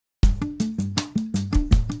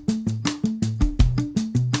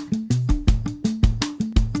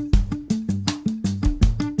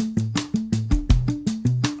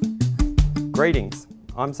Greetings,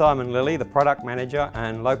 I'm Simon Lilly, the Product Manager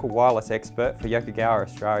and Local Wireless Expert for Yokogawa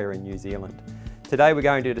Australia in New Zealand. Today we're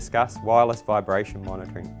going to discuss wireless vibration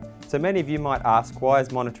monitoring. So many of you might ask, why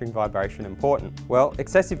is monitoring vibration important? Well,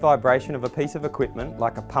 excessive vibration of a piece of equipment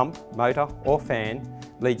like a pump, motor or fan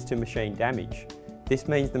leads to machine damage. This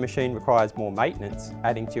means the machine requires more maintenance,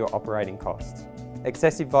 adding to your operating costs.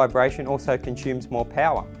 Excessive vibration also consumes more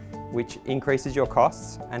power, which increases your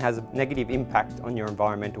costs and has a negative impact on your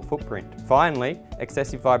environmental footprint. Finally,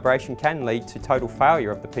 excessive vibration can lead to total failure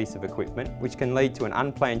of the piece of equipment, which can lead to an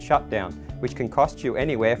unplanned shutdown, which can cost you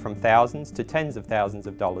anywhere from thousands to tens of thousands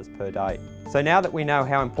of dollars per day. So now that we know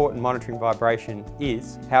how important monitoring vibration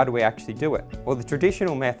is, how do we actually do it? Well, the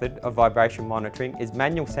traditional method of vibration monitoring is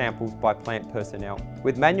manual samples by plant personnel.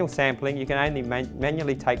 With manual sampling, you can only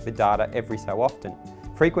manually take the data every so often.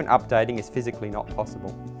 Frequent updating is physically not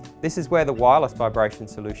possible. This is where the wireless vibration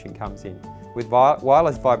solution comes in. With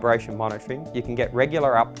wireless vibration monitoring, you can get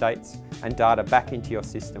regular updates and data back into your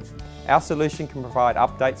system. Our solution can provide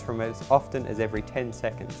updates from as often as every 10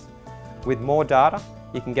 seconds. With more data,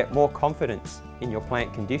 you can get more confidence in your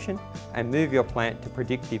plant condition and move your plant to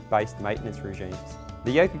predictive-based maintenance regimes.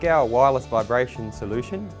 The Yokogawa wireless vibration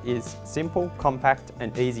solution is simple, compact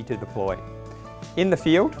and easy to deploy. In the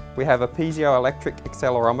field, we have a piezoelectric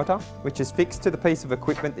accelerometer, which is fixed to the piece of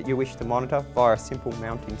equipment that you wish to monitor via a simple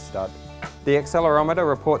mounting stud. The accelerometer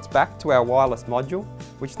reports back to our wireless module,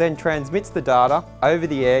 which then transmits the data over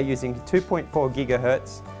the air using 2.4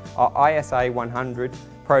 GHz or ISA 100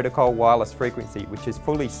 protocol wireless frequency, which is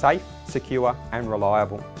fully safe, secure and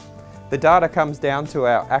reliable. The data comes down to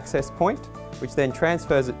our access point, which then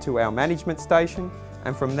transfers it to our management station,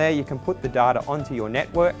 and from there you can put the data onto your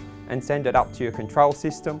network and send it up to your control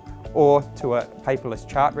system or to a paperless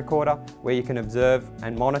chart recorder where you can observe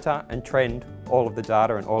and monitor and trend all of the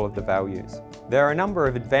data and all of the values. There are a number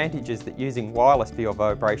of advantages that using wireless for your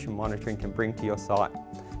vibration monitoring can bring to your site.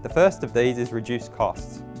 The first of these is reduced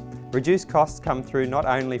costs. Reduced costs come through not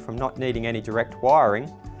only from not needing any direct wiring,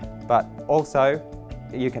 but also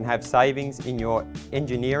you can have savings in your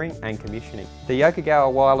engineering and commissioning. The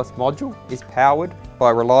Yokogawa wireless module is powered by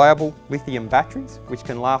reliable lithium batteries, which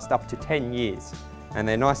can last up to 10 years. And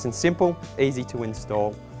they're nice and simple, easy to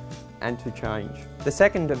install and to change. The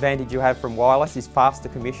second advantage you have from wireless is faster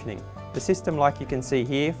commissioning. The system, like you can see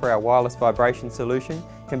here for our wireless vibration solution,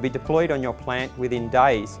 can be deployed on your plant within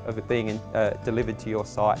days of it being delivered to your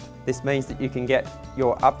site. This means that you can get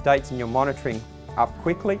your updates and your monitoring up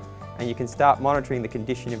quickly, and you can start monitoring the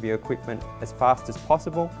condition of your equipment as fast as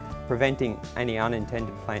possible, preventing any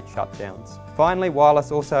unintended plant shutdowns. Finally,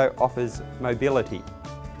 wireless also offers mobility.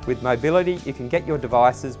 With mobility, you can get your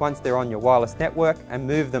devices once they're on your wireless network and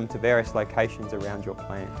move them to various locations around your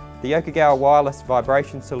plant. The Yokogawa wireless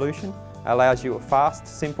vibration solution allows you a fast,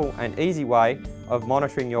 simple and easy way of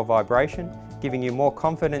monitoring your vibration, giving you more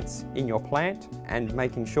confidence in your plant and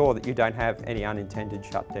making sure that you don't have any unintended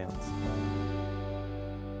shutdowns.